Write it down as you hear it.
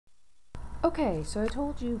Okay, so I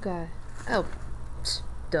told you guys. Oh,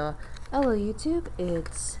 duh. Hello, YouTube.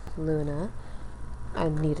 It's Luna. I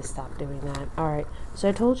need to stop doing that. Alright, so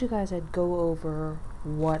I told you guys I'd go over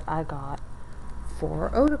what I got for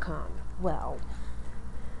Otakon. Well,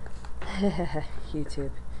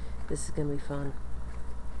 YouTube, this is gonna be fun.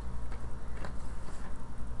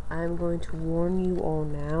 I'm going to warn you all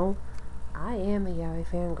now. I am a yaoi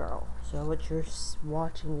fangirl, so what you're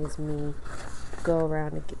watching is me go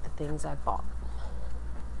around and get the things I bought.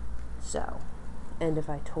 So, and if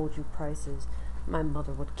I told you prices, my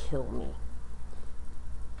mother would kill me.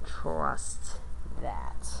 Trust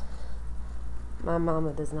that. My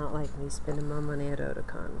mama does not like me spending my money at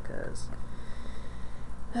Otakon because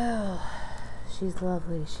she's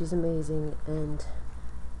lovely, she's amazing, and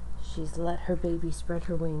she's let her baby spread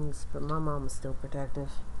her wings, but my mama's still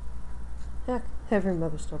protective. Heck, every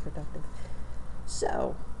mother's still protective.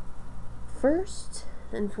 So, first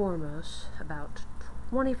and foremost, about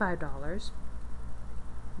 $25,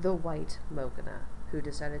 the white Mokana, who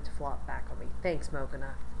decided to flop back on me. Thanks,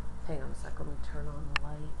 Mokana. Hang on a sec, let me turn on the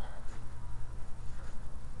light.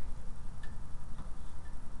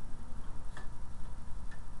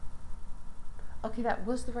 Okay, that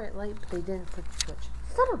was the right light, but they didn't flip the switch.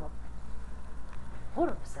 Son of a... Hold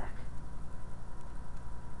up a sec.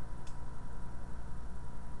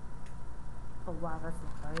 Oh wow, that's the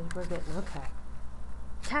light we're getting. Okay.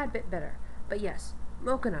 Tad bit better. But yes,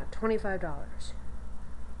 Mokana, $25.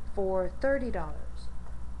 For $30,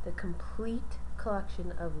 the complete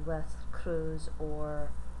collection of Les Cruz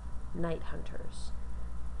or Night Hunters.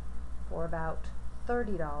 For about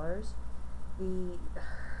 $30, the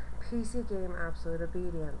PC game Absolute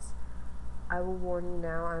Obedience. I will warn you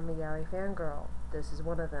now, I'm a yaoi fangirl. This is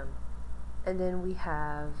one of them. And then we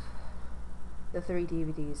have the 3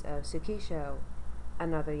 DVDs of Tsukisho,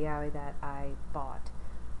 another yaoi that I bought.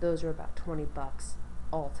 Those are about 20 bucks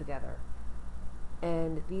altogether.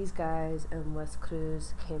 And these guys and Les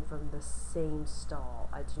Cruz came from the same stall.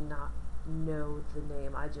 I do not know the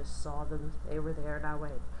name. I just saw them. They were there and I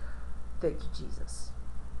went, thank you, Jesus.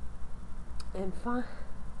 And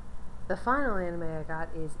the final anime I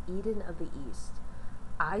got is Eden of the East.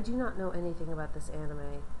 I do not know anything about this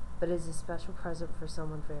anime, but it is a special present for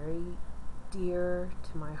someone very dear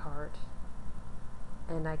to my heart.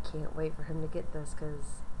 And I can't wait for him to get this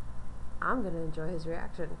because I'm going to enjoy his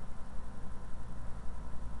reaction.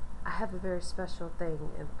 I have a very special thing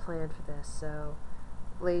planned for this, so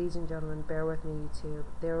ladies and gentlemen, bear with me, YouTube.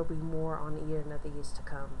 There will be more on Eden of the East to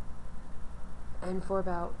come. And for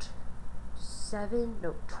about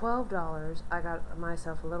 $12, I got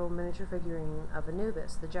myself a little miniature figurine of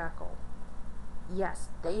Anubis, the jackal. Yes,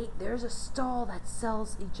 there's a stall that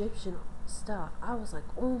sells Egyptian stuff. I was like,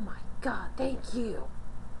 oh my god, thank you.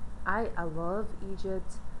 I love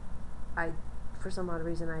Egypt. For some odd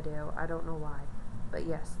reason I do. I don't know why. But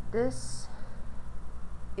yes, this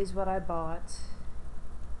is what I bought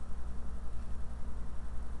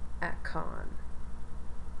at con.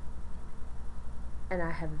 And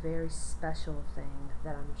I have a very special thing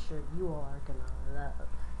that I'm sure you all are gonna love.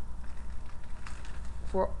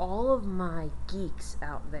 For all of my geeks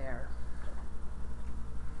out there,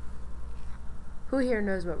 who here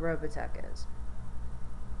knows what Robotech is?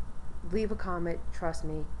 Leave a comment, trust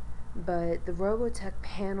me. But the Robotech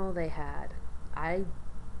panel they had, I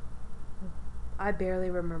barely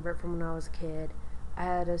remember it from when I was a kid. I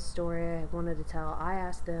had a story I wanted to tell. I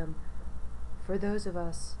asked them, for those of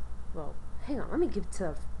us, well, hang on, let me get to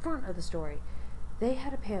the front of the story. They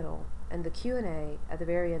had a panel, and the Q&A, at the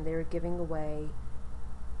very end, they were giving away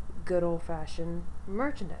good old-fashioned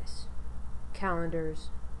merchandise. Calendars,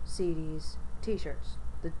 CDs, t-shirts,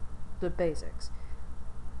 the basics.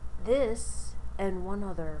 This and one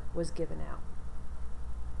other was given out.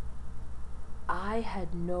 I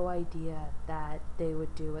had no idea that they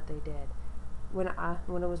would do what they did. When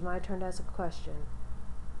it was my turn to ask a question,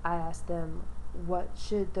 I asked them, what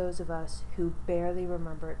should those of us who barely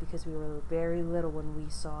remember it because we were very little when we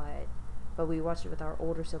saw it, but we watched it with our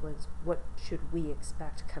older siblings, what should we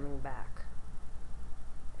expect coming back?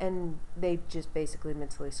 And they just basically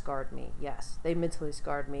mentally scarred me. Yes, they mentally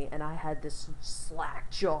scarred me, and I had this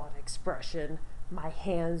slack-jawed expression. My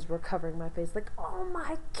hands were covering my face like, oh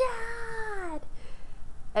my god!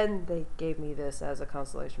 And they gave me this as a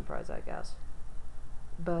consolation prize, I guess.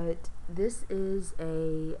 But this is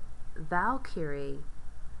a Valkyrie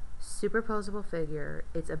superposable figure.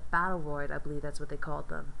 It's a Battle Void, I believe that's what they called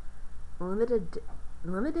them.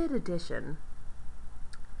 Limited edition.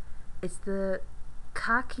 It's the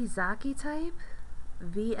Kakizaki type,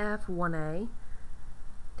 VF1A.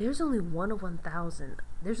 There's only one of 1,000.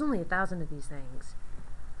 There's only 1,000 of these things.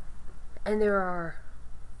 And there are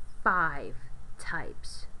 5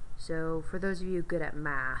 types. So for those of you good at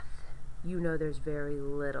math, you know there's very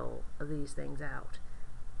little of these things out.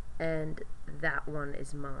 And that one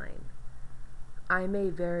is mine. I may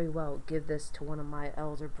very well give this to one of my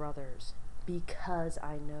elder brothers because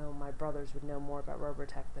I know my brothers would know more about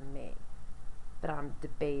Robotech than me. But I'm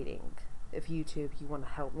debating. If YouTube, you want to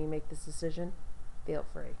help me make this decision, feel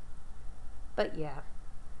free. But yeah,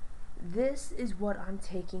 this is what I'm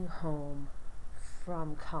taking home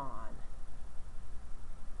from con.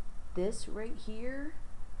 This right here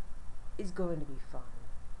is going to be fun.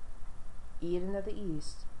 Eden of the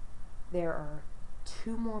East, there are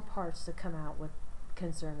 2 more parts to come out with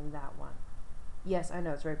concerning that one. Yes, I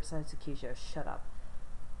know it's right beside Sakisha. Shut up.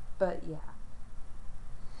 But yeah.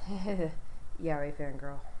 Yeah, right,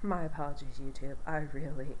 fangirl. My apologies, YouTube. I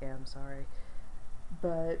really am sorry.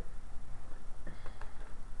 But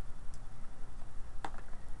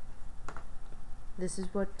this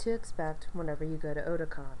is what to expect whenever you go to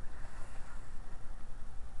Otakon.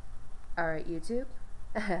 Alright, YouTube.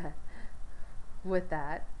 With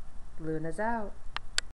that, Luna's out.